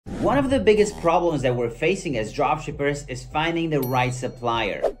One of the biggest problems that we're facing as dropshippers is finding the right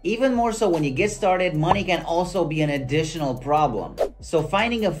supplier. Even more so when you get started, money can also be an additional problem. So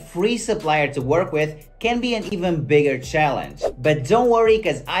finding a free supplier to work with can be an even bigger challenge. But don't worry,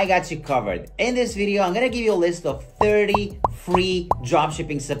 because I got you covered. In this video, I'm gonna give you a list of 30 free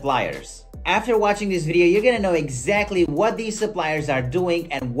dropshipping suppliers. After watching this video, you're gonna know exactly what these suppliers are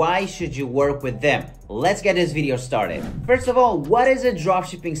doing and why should you work with them. Let's get this video started. First of all, what is a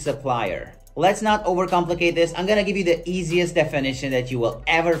dropshipping supplier? Let's not overcomplicate this. I'm gonna give you the easiest definition that you will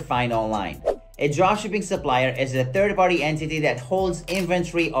ever find online. A dropshipping supplier is a third-party entity that holds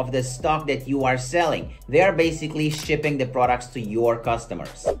inventory of the stock that you are selling. They are basically shipping the products to your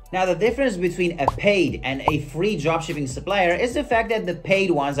customers. Now, the difference between a paid and a free dropshipping supplier is the fact that the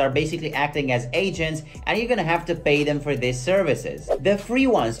paid ones are basically acting as agents and you're gonna have to pay them for these services. The free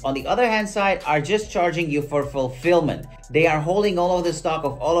ones, on the other hand side, are just charging you for fulfillment. They are holding all of the stock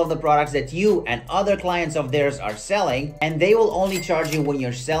of all of the products that you and other clients of theirs are selling, and they will only charge you when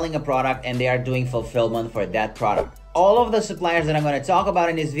you're selling a product and they are doing fulfillment for that product. All of the suppliers that I'm going to talk about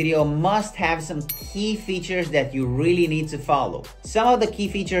in this video must have some key features that you really need to follow. Some of the key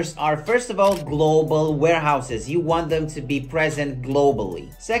features are, first of all, global warehouses. You want them to be present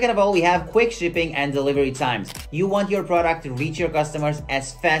globally. Second of all, we have quick shipping and delivery times. You want your product to reach your customers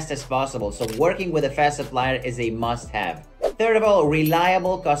as fast as possible, so working with a fast supplier is a must-have. Third of all,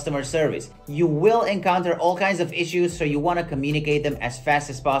 reliable customer service. You will encounter all kinds of issues, so you want to communicate them as fast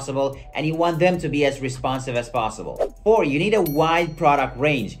as possible and you want them to be as responsive as possible. 4, you need a wide product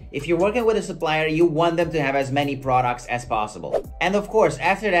range. If you're working with a supplier, you want them to have as many products as possible. And of course,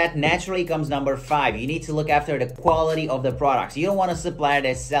 after that, naturally comes number 5. You need to look after the quality of the products. You don't want a supplier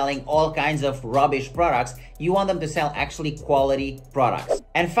that's selling all kinds of rubbish products. You want them to sell actually quality products.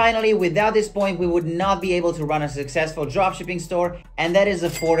 And finally, without this point, we would not be able to run a successful dropshipping store, and that is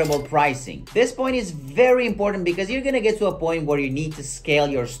affordable pricing. This point is very important because you're gonna get to a point where you need to scale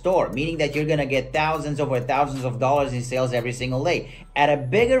your store, meaning that you're gonna get thousands over thousands of dollars in sales every single day. At a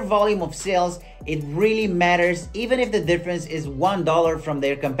bigger volume of sales, it really matters, even if the difference is $1 from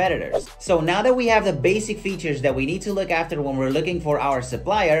their competitors. So now that we have the basic features that we need to look after when we're looking for our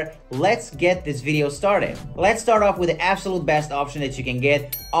supplier, let's get this video started. Let's start off with the absolute best option that you can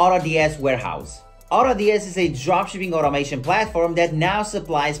get, AutoDS Warehouse. AutoDS is a dropshipping automation platform that now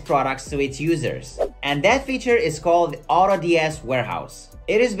supplies products to its users. And that feature is called AutoDS Warehouse.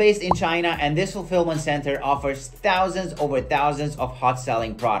 It is based in China, and this fulfillment center offers thousands over thousands of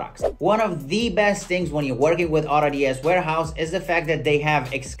hot-selling products. One of the best things when you're working with AutoDS Warehouse is the fact that they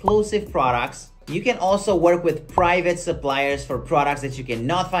have exclusive products. You can also work with private suppliers for products that you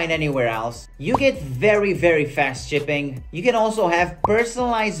cannot find anywhere else. You get very fast shipping. You can also have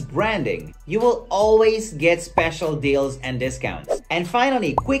personalized branding. You will always get special deals and discounts. And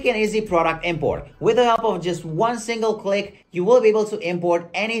finally, quick and easy product import. With the help of just one single click, you will be able to import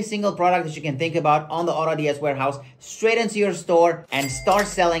any single product that you can think about on the AutoDS Warehouse straight into your store and start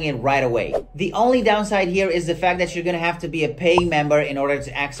selling it right away. The only downside here is the fact that you're gonna have to be a paying member in order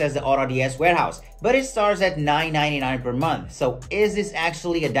to access the AutoDS Warehouse, but it starts at $9.99 per month. So is this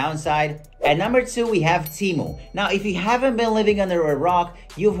actually a downside? At number 2, we have Temu. Now, if you haven't been living under a rock,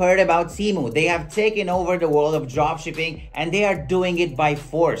 you've heard about Temu. They have taken over the world of dropshipping and they are doing it by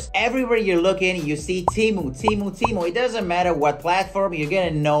force. Everywhere you're looking, you see Temu, Temu, Temu. It doesn't matter what platform, you're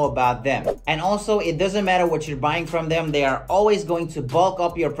gonna know about them. And also, it doesn't matter what you're buying from them, they are always going to bulk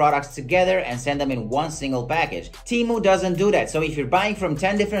up your products together and send them in one single package. Temu doesn't do that. So if you're buying from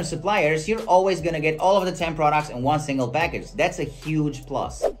 10 different suppliers, you're always gonna get all of the 10 products in one single package. That's a huge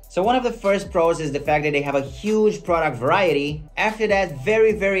plus. So one of the first pros is the fact that they have a huge product variety. After that,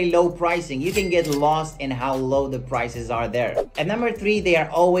 very low pricing. You can get lost in how low the prices are there. At number 3, they are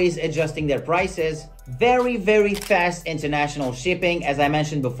always adjusting their prices. Very fast international shipping, as I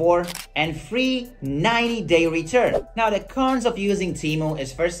mentioned before, and free 90-day return. Now, the cons of using Temu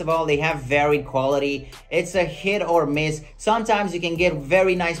is, first of all, they have varied quality. It's a hit or miss. Sometimes you can get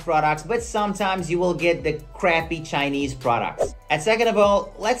very nice products, but sometimes you will get the crappy Chinese products. And second of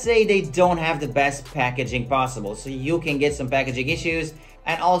all, let's say they don't have the best packaging possible, so you can get some packaging issues.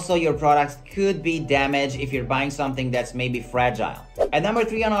 And also, your products could be damaged if you're buying something that's maybe fragile. At number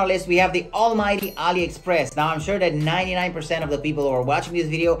 3 on our list, we have the almighty AliExpress. Now, I'm sure that 99% of the people who are watching this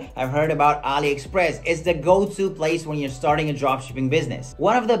video have heard about AliExpress. It's the go-to place when you're starting a dropshipping business.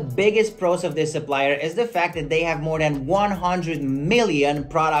 One of the biggest pros of this supplier is the fact that they have more than 100 million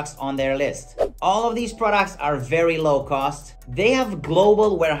products on their list. All of these products are very low cost. They have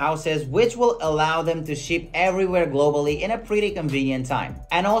global warehouses, which will allow them to ship everywhere globally in a pretty convenient time.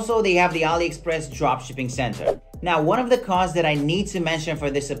 And also, they have the AliExpress Dropshipping Center. Now, one of the cons that I need to mention for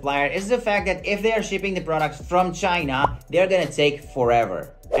this supplier is the fact that if they are shipping the products from China, they're gonna take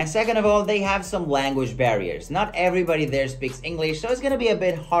forever. And second of all, they have some language barriers. Not everybody there speaks English, so it's gonna be a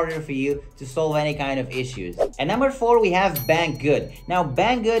bit harder for you to solve any kind of issues. And number 4, we have Banggood. Now,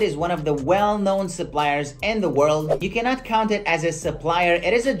 Banggood is one of the well-known suppliers in the world. You cannot count it as a supplier.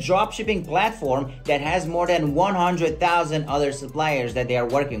 It is a dropshipping platform that has more than 100,000 other suppliers that they are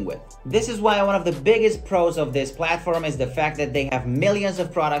working with. This is why one of the biggest pros of this platform is the fact that they have millions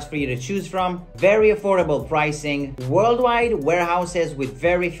of products for you to choose from, very affordable pricing, worldwide warehouses with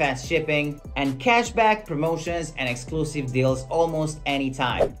very fast shipping, and cashback promotions and exclusive deals almost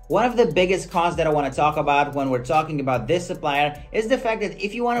anytime. One of the biggest cons that I want to talk about when we're talking about this supplier is the fact that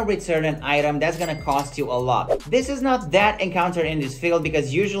if you want to return an item, that's going to cost you a lot. This is not that encountered in this field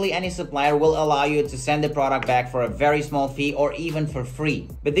because usually any supplier will allow you to send the product back for a very small fee or even for free.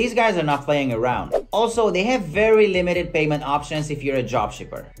 But these guys are not playing around. Also, they have very limited payment options if you're a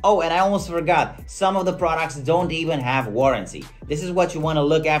dropshipper. Oh, and I almost forgot, some of the products don't even have warranty. This is what you want to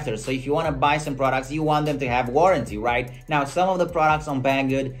look after. So if you want to buy some products, you want them to have warranty, right? Now, some of the products on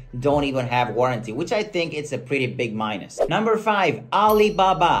Banggood don't even have warranty, which I think it's a pretty big minus. Number 5,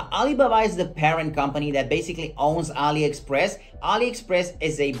 Alibaba. Alibaba is the parent company that basically owns AliExpress. AliExpress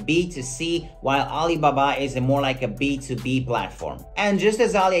is a B2C, while Alibaba is more like a B2B platform. And just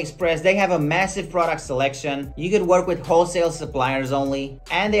as AliExpress, they have a massive product selection. You could work with wholesale suppliers only,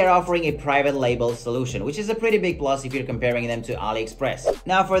 and they are offering a private label solution, which is a pretty big plus if you're comparing them to AliExpress.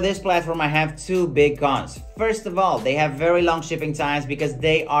 Now, for this platform, I have 2 big cons. First of all, they have very long shipping times because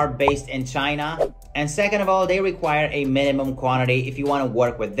they are based in China. And second of all, they require a minimum quantity if you want to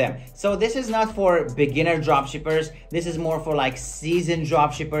work with them. So this is not for beginner dropshippers. This is more for like seasoned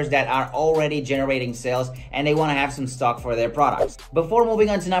dropshippers that are already generating sales and they want to have some stock for their products. Before moving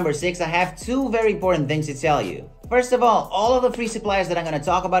on to number 6, I have 2 very important things to tell you. First of all of the free suppliers that I'm going to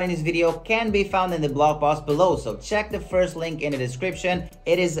talk about in this video can be found in the blog post below, so check the first link in the description.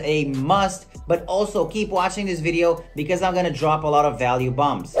 It is a must, but also keep watching this video because I'm going to drop a lot of value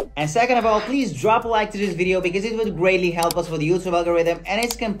bombs. And second of all, please drop a like to this video because it would greatly help us with the YouTube algorithm and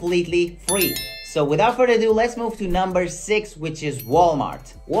it's completely free. So without further ado, let's move to number 6, which is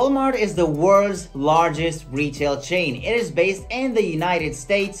Walmart. Walmart is the world's largest retail chain. It is based in the United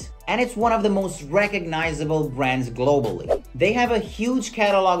States and it's one of the most recognizable brands globally. They have a huge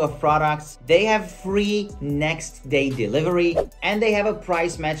catalog of products, they have free next day delivery, and they have a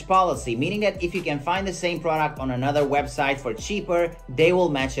price match policy, meaning that if you can find the same product on another website for cheaper, they will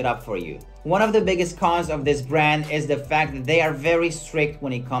match it up for you. One of the biggest cons of this brand is the fact that they are very strict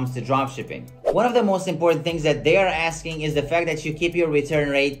when it comes to dropshipping. One of the most important things that they are asking is the fact that you keep your return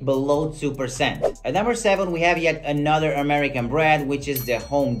rate below 2%. At number 7, we have yet another American brand, which is the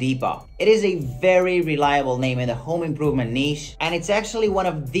Home Depot. It is a very reliable name in the home improvement niche, and it's actually one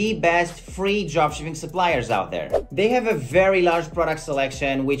of the best free dropshipping suppliers out there. They have a very large product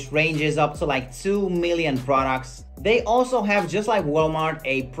selection, which ranges up to like 2 million products. They also have, just like Walmart,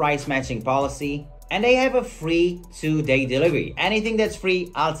 a price matching policy. And they have a free 2-day delivery. Anything that's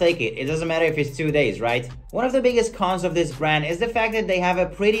free, I'll take it. It doesn't matter if it's 2 days, right? One of the biggest cons of this brand is the fact that they have a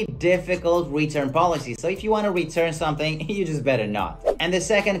pretty difficult return policy. So if you want to return something, you just better not. And the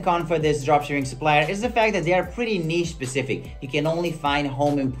second con for this dropshipping supplier is the fact that they are pretty niche specific. You can only find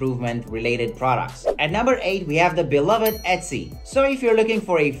home improvement related products. At number 8, we have the beloved Etsy. So if you're looking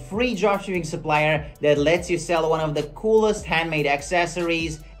for a free dropshipping supplier that lets you sell one of the coolest handmade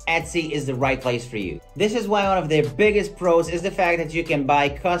accessories, Etsy is the right place for you. This is why one of their biggest pros is the fact that you can buy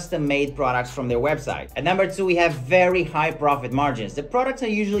custom-made products from their website. At number 2, we have very high profit margins. The products are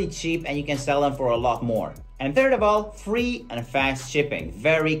usually cheap and you can sell them for a lot more. And third of all, free and fast shipping,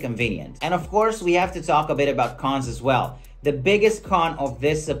 very convenient. And of course, we have to talk a bit about cons as well. The biggest con of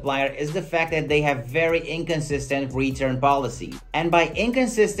this supplier is the fact that they have very inconsistent return policies. And by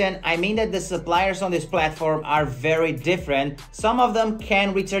inconsistent, I mean that the suppliers on this platform are very different. Some of them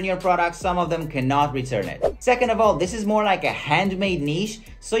can return your product, some of them cannot return it. Second of all, this is more like a handmade niche,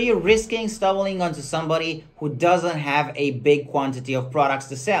 so you're risking stumbling onto somebody who doesn't have a big quantity of products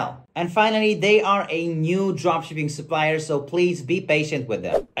to sell. And finally, they are a new dropshipping supplier, so please be patient with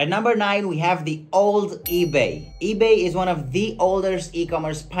them. At number 9, we have the old eBay. eBay is one of the oldest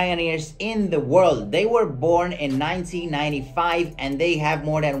e-commerce pioneers in the world. They were born in 1995 and they have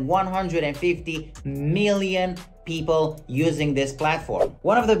more than 150 million people using this platform.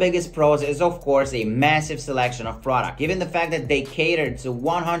 One of the biggest pros is of course a massive selection of product. Given the fact that they cater to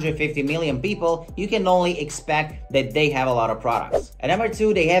 150 million people, you can only expect that they have a lot of products. At number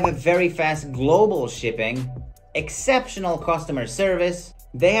 2, they have a very fast global shipping, exceptional customer service,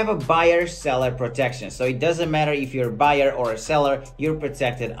 They have a buyer-seller protection, so it doesn't matter if you're a buyer or a seller, you're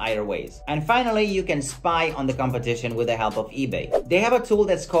protected either ways. And finally, you can spy on the competition with the help of eBay. They have a tool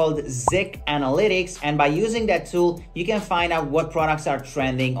that's called Zik Analytics, and by using that tool, you can find out what products are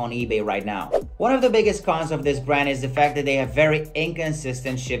trending on eBay right now. One of the biggest cons of this brand is the fact that they have very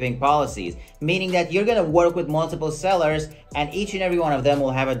inconsistent shipping policies, meaning that you're gonna work with multiple sellers and each and every one of them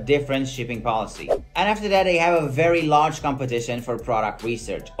will have a different shipping policy. And after that, they have a very large competition for product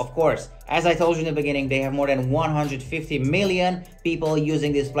research. Of course, as I told you in the beginning, they have more than 150 million people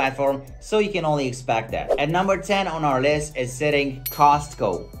using this platform, so you can only expect that. At number 10 on our list is sitting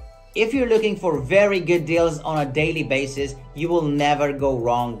Costco. If you're looking for very good deals on a daily basis, you will never go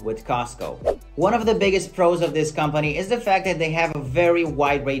wrong with Costco. One of the biggest pros of this company is the fact that they have a very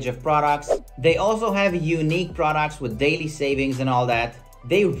wide range of products. They also have unique products with daily savings and all that.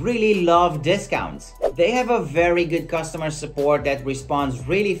 They really love discounts. They have a very good customer support that responds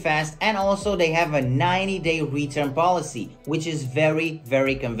really fast, and also they have a 90-day return policy, which is very,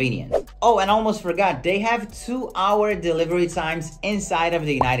 very convenient. Oh, and I almost forgot, they have 2-hour delivery times inside of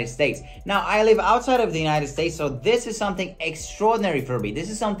the United States. Now, I live outside of the United States, so this is something extraordinary for me. This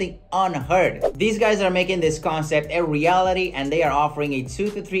is something unheard. These guys are making this concept a reality, and they are offering a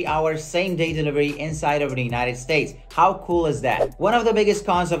 2 to 3 hour same-day delivery inside of the United States. How cool is that? One of the biggest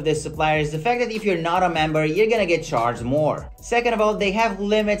cons of this supplier is the fact that if you're not a member, you're gonna get charged more. Second of all, they have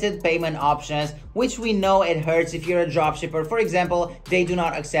limited payment options, which we know it hurts if you're a dropshipper. For example, they do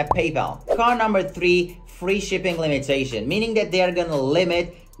not accept PayPal. Con number 3, free shipping limitation, meaning that they are gonna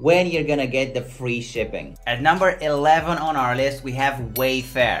limit when you're gonna get the free shipping. At number 11 on our list, we have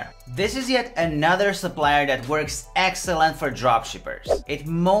Wayfair. This is yet another supplier that works excellent for dropshippers. It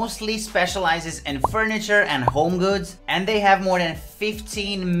mostly specializes in furniture and home goods, and they have more than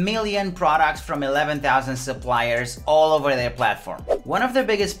 15 million products from 11,000 suppliers all over their platform. One of the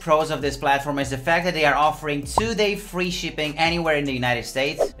biggest pros of this platform is the fact that they are offering 2-day free shipping anywhere in the United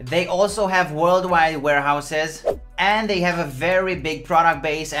States. They also have worldwide warehouses, and they have a very big product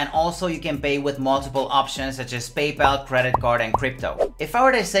base, and also you can pay with multiple options such as PayPal, credit card, and crypto. If I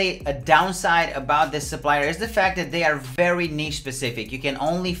were to say a downside about this supplier is the fact that they are very niche specific. You can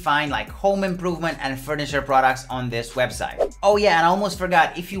only find like home improvement and furniture products on this website. Oh yeah, and I almost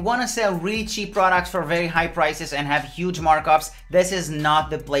forgot, if you want to sell really cheap products for very high prices and have huge markups, this is not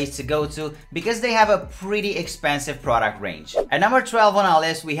the place to go to because they have a pretty expensive product range. At number 12 on our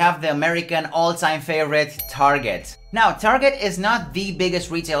list, we have the American all-time favorite, Target. Now, Target is not the biggest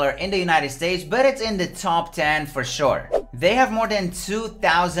retailer in the United States, but it's in the top 10 for sure. They have more than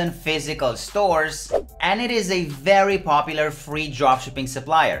 2,000 physical stores, and it is a very popular free dropshipping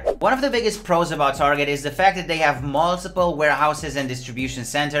supplier. One of the biggest pros about Target is the fact that they have multiple warehouses and distribution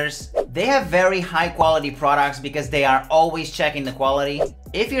centers. They have very high quality products because they are always checking the quality.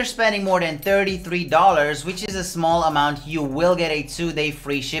 If you're spending more than $33, which is a small amount, you will get a 2-day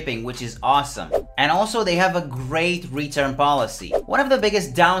free shipping, which is awesome. And also they have a great return policy. One of the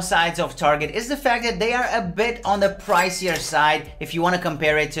biggest downsides of Target is the fact that they are a bit on the pricier side if you want to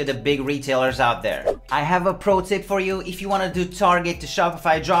compare it to the big retailers out there. I have a pro tip for you. If you want to do Target to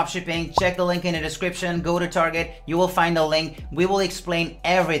Shopify dropshipping, check the link in the description, go to Target, you will find a link. We will explain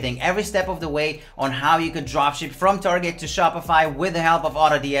everything, every step of the way on how you could dropship from Target to Shopify with the help of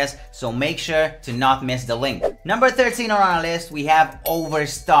AutoDS, so make sure to not miss the link. Number 13 on our list, we have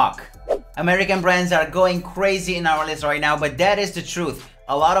Overstock. American brands are going crazy in our list right now, but that is the truth.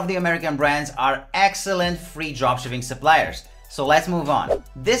 A lot of the American brands are excellent free dropshipping suppliers. So let's move on.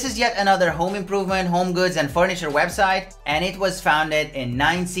 This is yet another home improvement, home goods, and furniture website, and it was founded in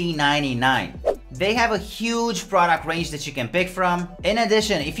 1999. They have a huge product range that you can pick from. In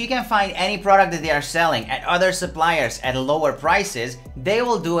addition, if you can find any product that they are selling at other suppliers at lower prices, they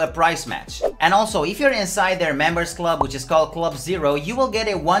will do a price match. And also, if you're inside their members club, which is called Club Zero, you will get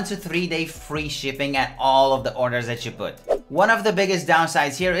a 1 to 3 day free shipping at all of the orders that you put. One of the biggest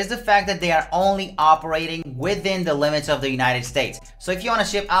downsides here is the fact that they are only operating within the limits of the United States. So if you want to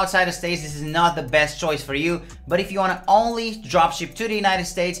ship outside the States, this is not the best choice for you. But if you want to only drop ship to the United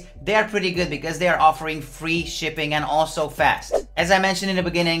States, they are pretty good because they are offering free shipping and also fast. As I mentioned in the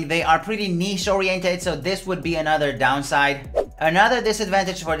beginning, they are pretty niche oriented, so this would be another downside. Another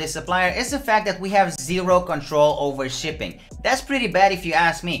disadvantage for this supplier is the fact that we have zero control over shipping. That's pretty bad if you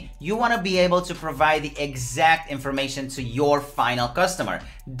ask me. You want to be able to provide the exact information to your final customer.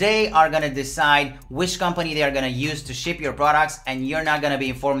 they are gonna decide which company they are gonna use to ship your products, and you're not gonna be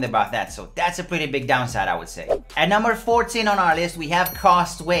informed about that. So that's a pretty big downside, I would say. At number 14 on our list, we have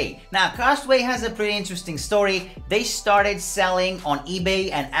Costway. Now, Costway has a pretty interesting story. They started selling on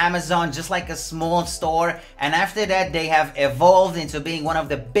eBay and Amazon just like a small store, and after that they have evolved into being one of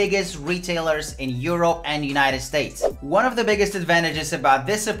the biggest retailers in Europe and United States. One of the biggest advantages about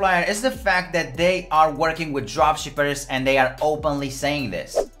this supplier is the fact that they are working with dropshippers, and they are openly saying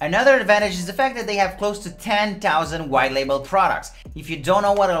this. Another advantage is the fact that they have close to 10,000 white label products. If you don't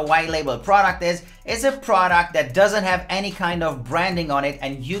know what a white label product is, it's a product that doesn't have any kind of branding on it,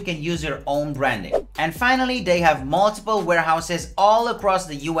 and you can use your own branding. And finally, they have multiple warehouses all across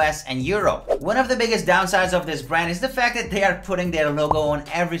the US and Europe. One of the biggest downsides of this brand is the fact that they are putting their logo on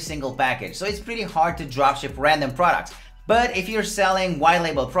every single package, so it's pretty hard to dropship random products. But if you're selling white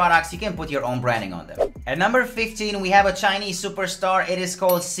label products, you can put your own branding on them. At number 15, we have a Chinese superstar. It is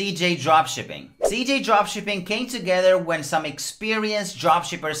called CJDropshipping. CJDropshipping came together when some experienced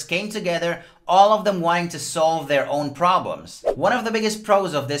dropshippers came together, all of them wanting to solve their own problems. One of the biggest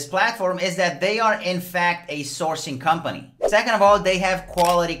pros of this platform is that they are in fact a sourcing company. Second of all, they have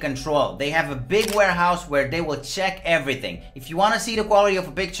quality control. They have a big warehouse where they will check everything. If you want to see the quality of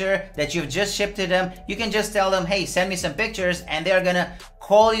a picture that you've just shipped to them, you can just tell them, hey, send me some pictures, and they're gonna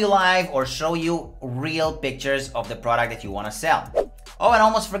call you live or show you real pictures of the product that you want to sell. Oh, and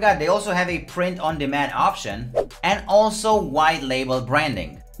almost forgot, they also have a print-on-demand option and also white label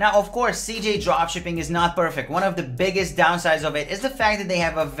branding. Now, of course, CJDropshipping is not perfect. One of the biggest downsides of it is the fact that they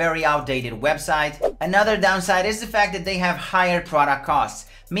have a very outdated website. Another downside is the fact that they have higher product costs,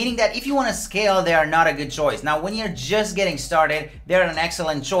 meaning that if you want to scale, they are not a good choice. Now, when you're just getting started, they're an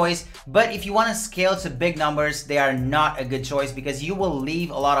excellent choice, but if you want to scale to big numbers, they are not a good choice because you will leave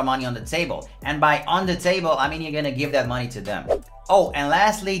a lot of money on the table. And by on the table, I mean you're gonna give that money to them. Oh, and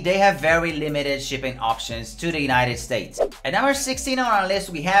lastly, they have very limited shipping options to the United States. At number 16 on our list,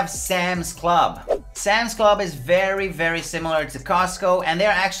 we have Sam's Club. Sam's Club is very similar to Costco, and they're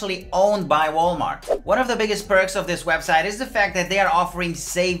actually owned by Walmart. One of the biggest perks of this website is the fact that they are offering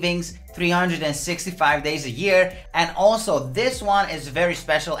savings 365 days a year, and also this one is very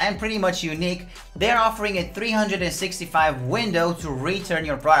special and pretty much unique. They're offering a 365 window to return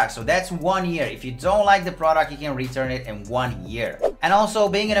your product, so that's 1 year. If you don't like the product, you can return it in 1 year. And also,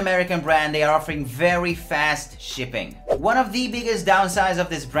 being an American brand, they are offering very fast shipping. One of the biggest downsides of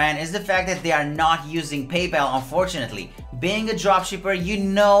this brand is the fact that they are not using PayPal, unfortunately. Being a dropshipper, you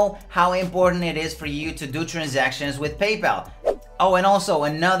know how important it is for you to do transactions with PayPal. Oh, and also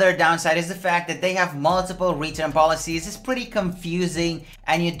another downside is the fact that they have multiple return policies. It's pretty confusing,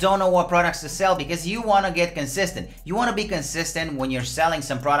 and you don't know what products to sell because you want to get consistent. You want to be consistent when you're selling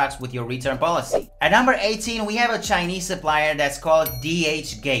some products with your return policy. At number 18, we have a Chinese supplier that's called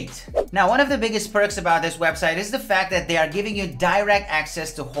DHGate. Now, one of the biggest perks about this website is the fact that they are giving you direct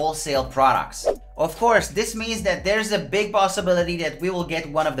access to wholesale products. Of course, this means that there's a big possibility that we will get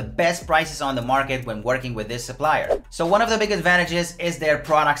one of the best prices on the market when working with this supplier. So one of the big advantages is their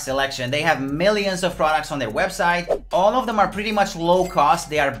product selection. They have millions of products on their website. All of them are pretty much low cost.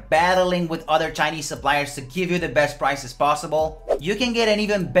 They are battling with other Chinese suppliers to give you the best prices possible. You can get an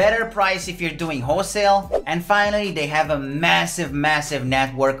even better price if you're doing wholesale. And finally, they have a massive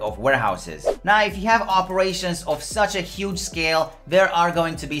network of warehouses. Now, if you have operations of such a huge scale, there are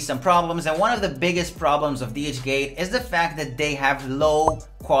going to be some problems, and one of the biggest problems of DHGate is the fact that they have low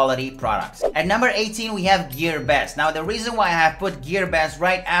quality products. At number 18, we have Gearbest. Now, the reason why I have put Gearbest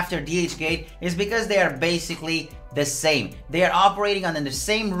right after DHGate is because they are basically the same. They are operating under the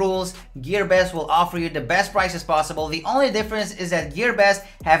same rules. Gearbest will offer you the best prices possible. The only difference is that Gearbest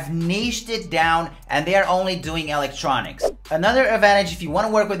have niched it down and they are only doing electronics. Another advantage if you want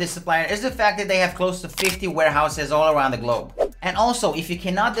to work with this supplier is the fact that they have close to 50 warehouses all around the globe. And also, if you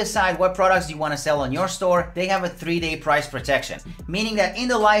cannot decide what products you want to sell on your store, they have a 3-day price protection, meaning that in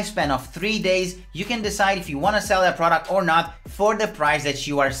the lifespan of 3 days, you can decide if you want to sell that product or not for the price that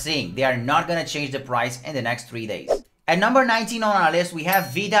you are seeing. They are not going to change the price in the next 3 days. At number 19 on our list, we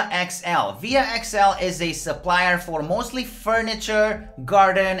have VidaXL. VidaXL is a supplier for mostly furniture,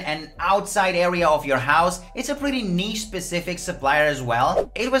 garden, and outside area of your house. It's a pretty niche specific supplier as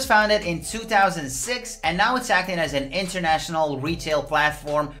well. It was founded in 2006 and now it's acting as an international retail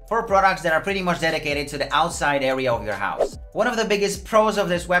platform for products that are pretty much dedicated to the outside area of your house. One of the biggest pros of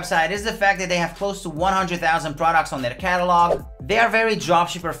this website is the fact that they have close to 100,000 products on their catalog. They are very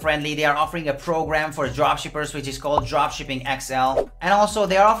dropshipper friendly. They are offering a program for dropshippers which is called Dropshipping XL. And also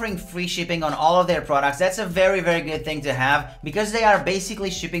they are offering free shipping on all of their products. That's a very good thing to have because they are basically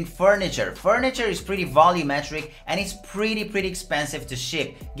shipping furniture. Furniture is pretty volumetric and it's pretty expensive to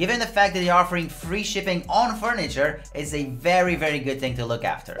ship. Given the fact that they are offering free shipping on furniture, it's a very good thing to look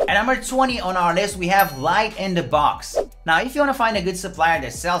after. At number 20 on our list, we have Lightinthebox. Now, if you want to find a good supplier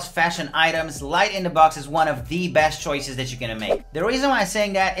that sells fashion items, Lightinthebox is one of the best choices that you're gonna make. The reason why I'm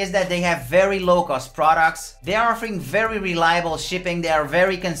saying that is that they have very low cost products. They are offering very reliable shipping. They are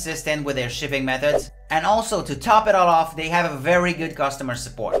very consistent with their shipping methods. And also, to top it all off, they have a very good customer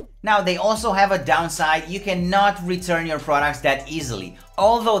support. Now, they also have a downside. You cannot return your products that easily.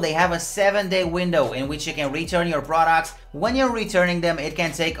 Although they have a 7-day window in which you can return your products, when you're returning them, it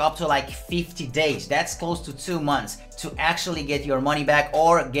can take up to like 50 days. That's close to 2 months to actually get your money back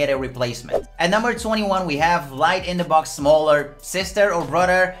or get a replacement. At number 21, we have Lightinthebox smaller sister or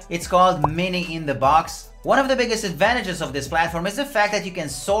brother. It's called Mini-in-the-Box. One of the biggest advantages of this platform is the fact that you can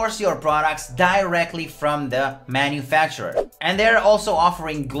source your products directly from the manufacturer. And they're also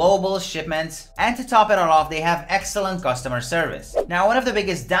offering global shipments. And to top it all off, they have excellent customer service. Now, one of the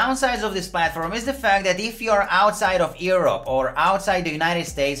biggest downsides of this platform is the fact that if you're outside of Europe or outside the United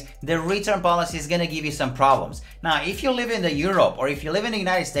States, the return policy is gonna give you some problems. Now, if you live in Europe or if you live in the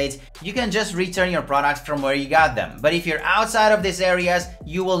United States, you can just return your products from where you got them. But if you're outside of these areas,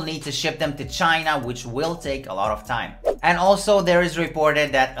 you will need to ship them to China, which will take a lot of time. And also there is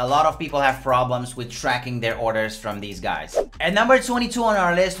reported that a lot of people have problems with tracking their orders from these guys. At number 22 on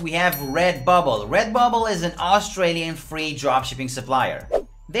our list, we have Redbubble. Redbubble is an Australian free dropshipping supplier.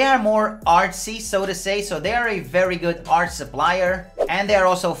 They are more artsy, so to say, so they are a very good art supplier. And they are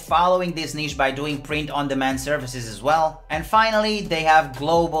also following this niche by doing print-on-demand services as well. And finally, they have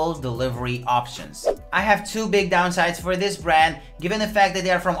global delivery options. I have two big downsides for this brand. Given the fact that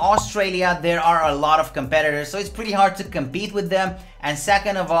they are from Australia, there are a lot of competitors, so it's pretty hard to compete with them. And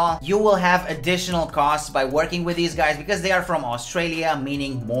second of all, you will have additional costs by working with these guys because they are from Australia,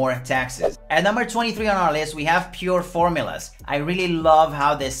 meaning more taxes. At number 23 on our list, we have Pure Formulas. I really love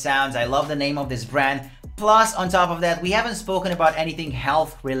how this sounds. I love the name of this brand. Plus, on top of that, we haven't spoken about anything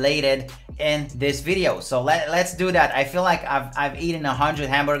health related in this video. So let's do that. I feel like I've eaten 100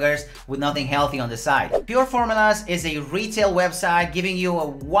 hamburgers with nothing healthy on the side. Pure Formulas is a retail website giving you a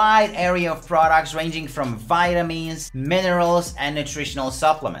wide area of products ranging from vitamins, minerals, and nutritional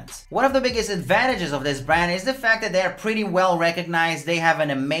supplements. One of the biggest advantages of this brand is the fact that they're pretty well recognized. They have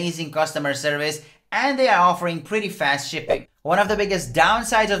an amazing customer service and they are offering pretty fast shipping. One of the biggest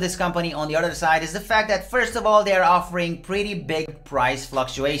downsides of this company on the other side is the fact that first of all, they are offering pretty big price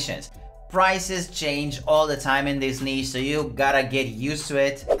fluctuations. Prices change all the time in this niche, so you gotta get used to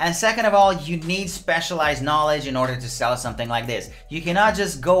it. And second of all, you need specialized knowledge in order to sell something like this. You cannot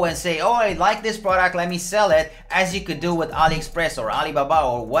just go and say, oh, I like this product, let me sell it, as you could do with AliExpress or Alibaba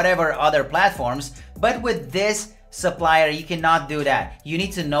or whatever other platforms. But with this supplier, you cannot do that. You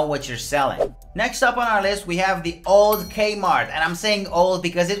need to know what you're selling. Next up on our list, we have the old Kmart. And I'm saying old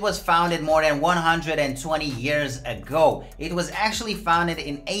because it was founded more than 120 years ago. It was actually founded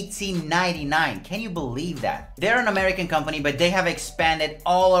in 1899. Can you believe that? They're an American company, but they have expanded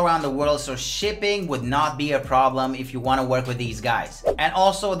all around the world, so shipping would not be a problem if you want to work with these guys. And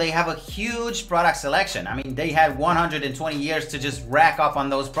also, they have a huge product selection. I mean, they had 120 years to just rack up on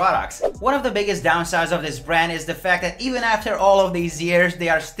those products. One of the biggest downsides of this brand is the fact that even after all of these years, they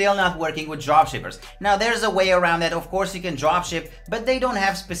are still not working with dropshippers. Now, there's a way around that. Of course, you can dropship, but they don't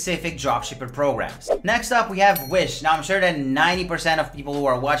have specific dropshipper programs. Next up, we have Wish. Now, I'm sure that 90% of people who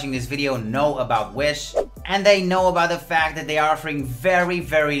are watching this video know about Wish, and they know about the fact that they are offering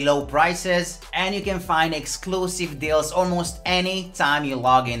very low prices, and you can find exclusive deals almost any time you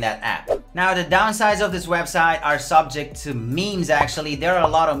log in that app. Now, the downsides of this website are subject to memes. Actually, there are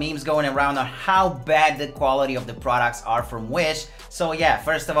a lot of memes going around on how bad the quality of the products are from Wish. So yeah,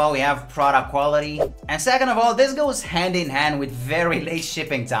 first of all, we have product quality. And second of all, this goes hand in hand with very late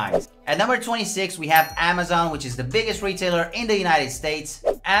shipping times. At number 26, we have Amazon, which is the biggest retailer in the United States.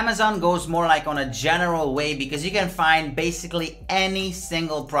 Amazon goes more like on a general way because you can find basically any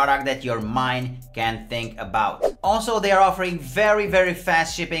single product that your mind can think about. Also, they are offering very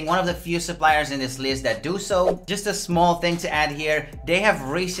fast shipping. One of the few suppliers in this list that do so. Just a small thing to add here, they have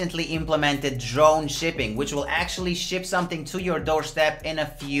recently implemented drone shipping, which will actually ship something to your doorstep in a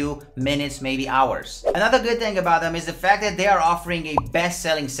few minutes, maybe hours. Another good thing about them is the fact that they are offering a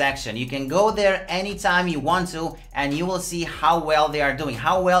best-selling section. You can go there anytime you want to, and you will see how well they are doing,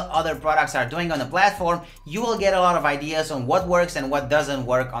 how well other products are doing on the platform. You will get a lot of ideas on what works and what doesn't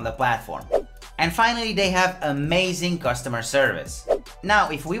work on the platform. And finally, they have amazing customer service.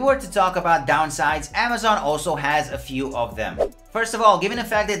 Now, if we were to talk about downsides, Amazon also has a few of them. First of all, given the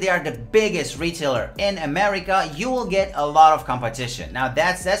fact that they are the biggest retailer in America, you will get a lot of competition. Now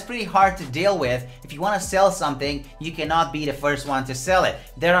that's pretty hard to deal with. If you want to sell something, you cannot be the first one to sell it.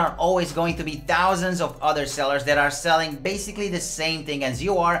 There are always going to be thousands of other sellers that are selling basically the same thing as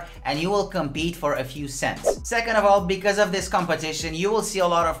you are, and you will compete for a few cents. Second of all, because of this competition, you will see a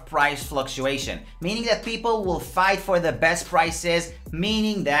lot of price fluctuation, meaning that people will fight for the best prices,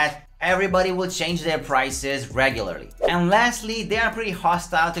 meaning that everybody will change their prices regularly. And lastly, they are pretty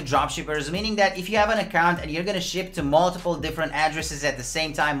hostile to dropshippers, meaning that if you have an account and you're gonna ship to multiple different addresses at the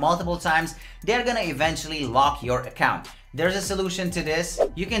same time, multiple times, they're gonna eventually lock your account. There's a solution to this.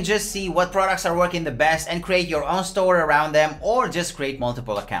 You can just see what products are working the best and create your own store around them, or just create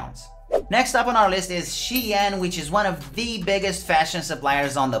multiple accounts. Next up on our list is Shein, which is one of the biggest fashion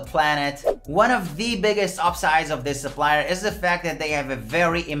suppliers on the planet. One of the biggest upsides of this supplier is the fact that they have a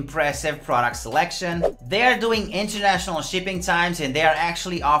very impressive product selection. They are doing international shipping times, and they are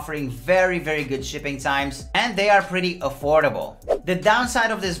actually offering very good shipping times, and they are pretty affordable. The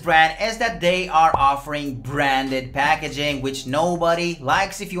downside of this brand is that they are offering branded packaging, which nobody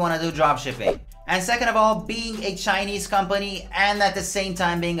likes if you want to do dropshipping. And second of all, being a Chinese company and at the same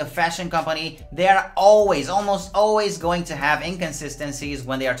time being a fashion company, they are almost always going to have inconsistencies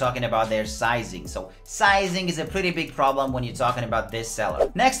when they are talking about their sizing. So sizing is a pretty big problem when you're talking about this seller.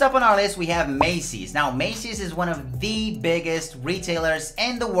 Next up on our list, we have Macy's. Now, Macy's is one of the biggest retailers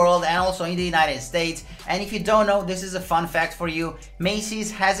in the world and also in the United States. And if you don't know, this is a fun fact for you. Macy's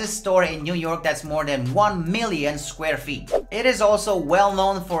has a store in New York that's more than 1 million square feet. It is also well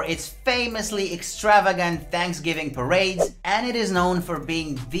known for its famously extravagant Thanksgiving parades, and it is known for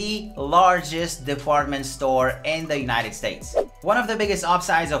being the largest department store in the United States. One of the biggest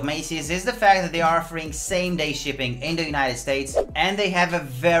upsides of Macy's is the fact that they are offering same-day shipping in the United States, and they have a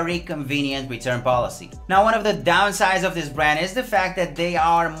very convenient return policy. Now, one of the downsides of this brand is the fact that they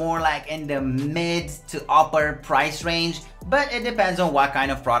are more like in the mid to upper price range, but it depends on what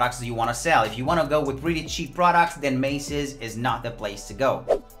kind of products you want to sell. If you want to go with really cheap products, then Macy's is not the place to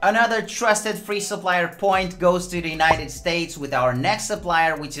go. Another trusted free supplier point goes to the United States with our next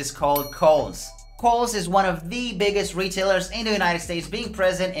supplier, which is called Kohl's. Kohl's is one of the biggest retailers in the United States, being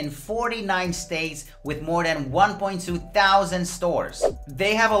present in 49 states with more than 1.2 thousand stores.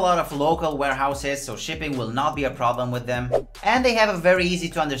 They have a lot of local warehouses, so shipping will not be a problem with them. And they have a very easy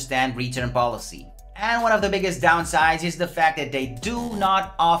to understand return policy. And one of the biggest downsides is the fact that they do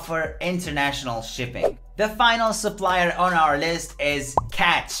not offer international shipping. The final supplier on our list is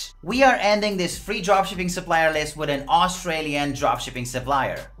Catch. We are ending this free dropshipping supplier list with an Australian dropshipping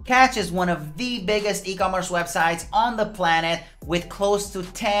supplier. Catch is one of the biggest e-commerce websites on the planet with close to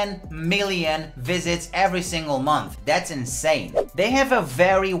 10 million visits every single month. That's insane. They have a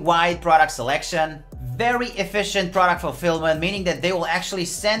very wide product selection, very efficient product fulfillment, meaning that they will actually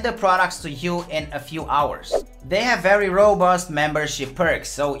send the products to you in a few hours. They have very robust membership perks,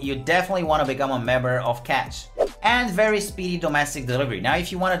 so you definitely want to become a member of Catch. And very speedy domestic delivery. Now,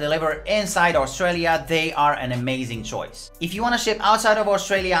 if you want to deliver inside Australia, they are an amazing choice. If you want to ship outside of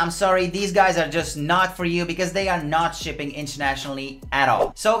Australia, I'm sorry, these guys are just not for you because they are not shipping internationally at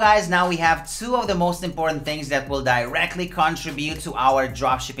all. So guys, now we have two of the most important things that will directly contribute to our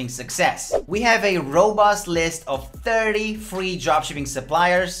dropshipping success. We have a robust list of 30 free dropshipping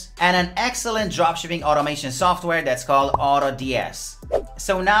suppliers and an excellent dropshipping automation software that's called AutoDS.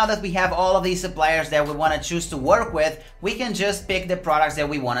 So now that we have all of these suppliers that we want to choose to work with, we can just pick the products that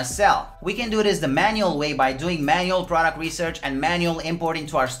we want to sell. We can do this the manual way by doing manual product research and manual importing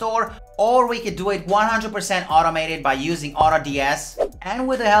to our store, or we could do it 100% automated by using AutoDS. And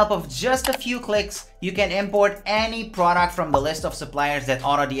with the help of just a few clicks, you can import any product from the list of suppliers that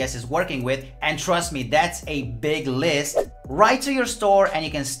AutoDS is working with. And trust me, that's a big list. Right to your store, and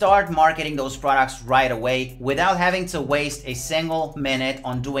you can start marketing those products right away without having to waste a single minute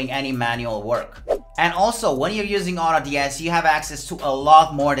on doing any manual work. And also, when you're using AutoDS, you have access to a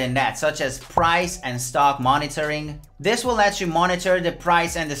lot more than that, such as price and stock monitoring. This will let you monitor the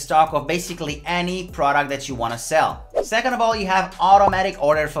price and the stock of basically any product that you want to sell. Second of all, you have automatic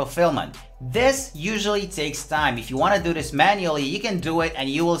order fulfillment. This usually takes time. If you want to do this manually, you can do it and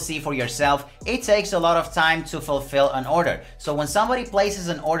you will see for yourself. It takes a lot of time to fulfill an order. So when somebody places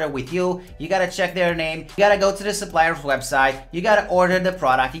an order with you, you got to check their name, you got to go to the supplier's website, you got to order the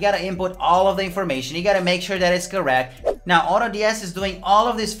product, you got to input all of the information, you got to make sure that it's correct. Now, AutoDS is doing all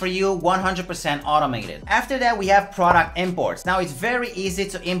of this for you 100% automated. After that, we have product imports. Now, it's very easy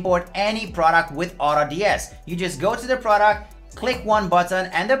to import any product with AutoDS. You just go to the product, Click one button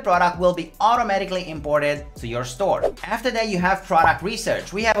and the product will be automatically imported to your store. After that, you have product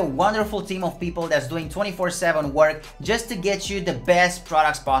research. We have a wonderful team of people that's doing 24/7 work just to get you the best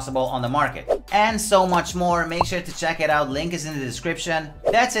products possible on the market. And so much more. Make sure to check it out. Link is in the description.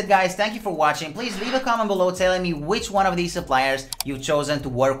 That's it, guys. Thank you for watching. Please leave a comment below telling me which one of these suppliers you've chosen to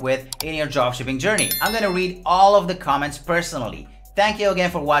work with in your dropshipping journey. I'm gonna read all of the comments personally. Thank you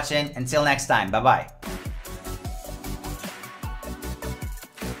again for watching. Until next time. Bye-bye.